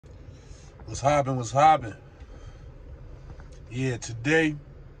What's hopping? What's hopping? Yeah, today, you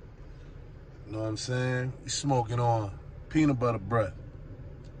know what I'm saying? We smoking on peanut butter bread.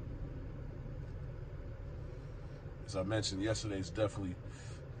 As I mentioned yesterday, it's definitely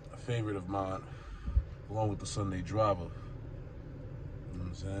a favorite of mine, along with the Sunday driver. You know what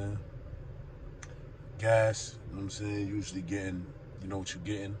I'm saying? Gas, you know what I'm saying? Usually getting, you know what you're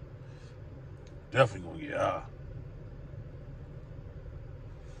getting. Definitely gonna get high.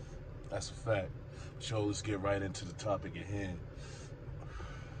 That's a fact. So let's get right into the topic at hand.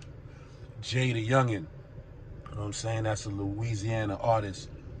 Jaydayoungan, you know what I'm saying? That's a Louisiana artist.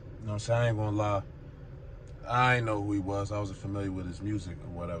 You know what I'm saying? I ain't gonna lie. I didn't know who he was. I wasn't familiar with his music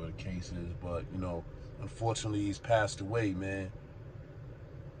or whatever the case is. But, you know, unfortunately, he's passed away, man. You know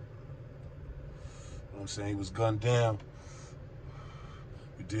what I'm saying? He was gunned down.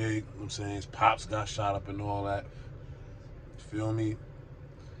 You dig? You know what I'm saying? His pops got shot up and all that. You feel me?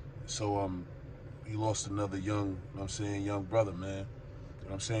 So, he lost another young, you know what I'm saying, young brother, man. You know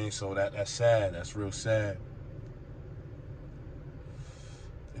what I'm saying? So that's sad. That's real sad.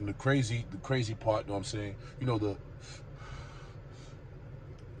 And the crazy part, you know what I'm saying, you know,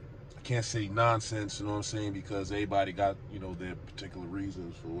 I can't say nonsense, you know what I'm saying, because everybody got, you know, their particular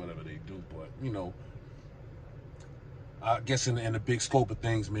reasons for whatever they do. But, you know, I guess in the big scope of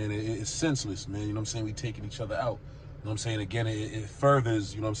things, man, it's senseless, man. You know what I'm saying? We taking each other out. You know what I'm saying? Again, it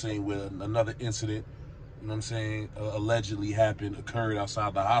furthers, you know what I'm saying, with another incident, you know what I'm saying, allegedly occurred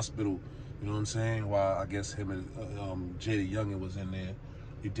outside the hospital. You know what I'm saying? While I guess him and Jaydayoungan was in there.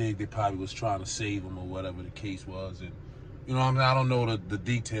 You dig? They probably was trying to save him or whatever the case was. And, you know, I don't know the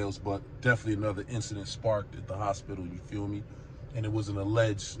details, but definitely another incident sparked at the hospital, you feel me? And it was an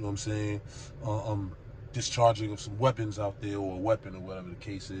alleged, you know what I'm saying, discharging of some weapons out there, or a weapon, or whatever the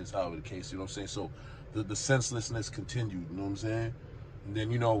case is, however the case, you know what I'm saying? So the senselessness continued, you know what I'm saying? And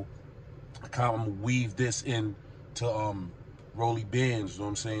then, you know, I kind of weave this in to Rollie, you know what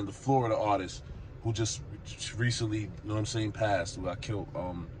I'm saying, the Florida artist who just recently, you know what I'm saying, passed, who got killed.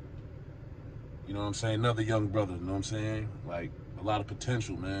 You know what I'm saying, another young brother, you know what I'm saying? Like, a lot of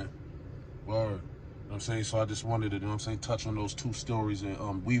potential, man. Word. You know what I'm saying? So I just wanted to, you know what I'm saying, touch on those two stories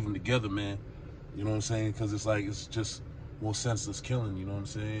and weave them together, man. You know what I'm saying? Because it's like, it's just more senseless killing, you know what I'm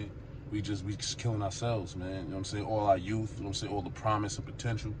saying? We just killing ourselves, man. You know what I'm saying? All our youth, you know what I'm saying? All the promise and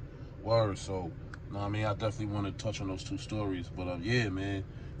potential. Word. So, you know what I mean? I definitely want to touch on those two stories. But, yeah, man,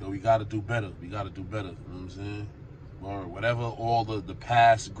 you know, we got to do better. We got to do better. You know what I'm saying? Or whatever all the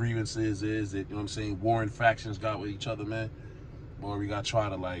past grievances is that, you know what I'm saying, warring factions got with each other, man. Or we got to try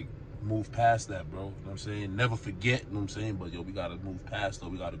to, like, move past that, bro. You know what I'm saying? Never forget, you know what I'm saying? But, yo, we got to move past, though.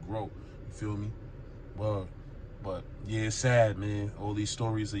 We got to grow. You feel me? But yeah, it's sad, man. All these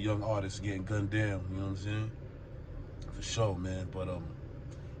stories of young artists getting gunned down, you know what I'm saying? For sure, man. But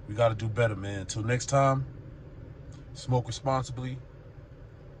we got to do better, man. Until next time, smoke responsibly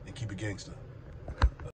and keep it gangster.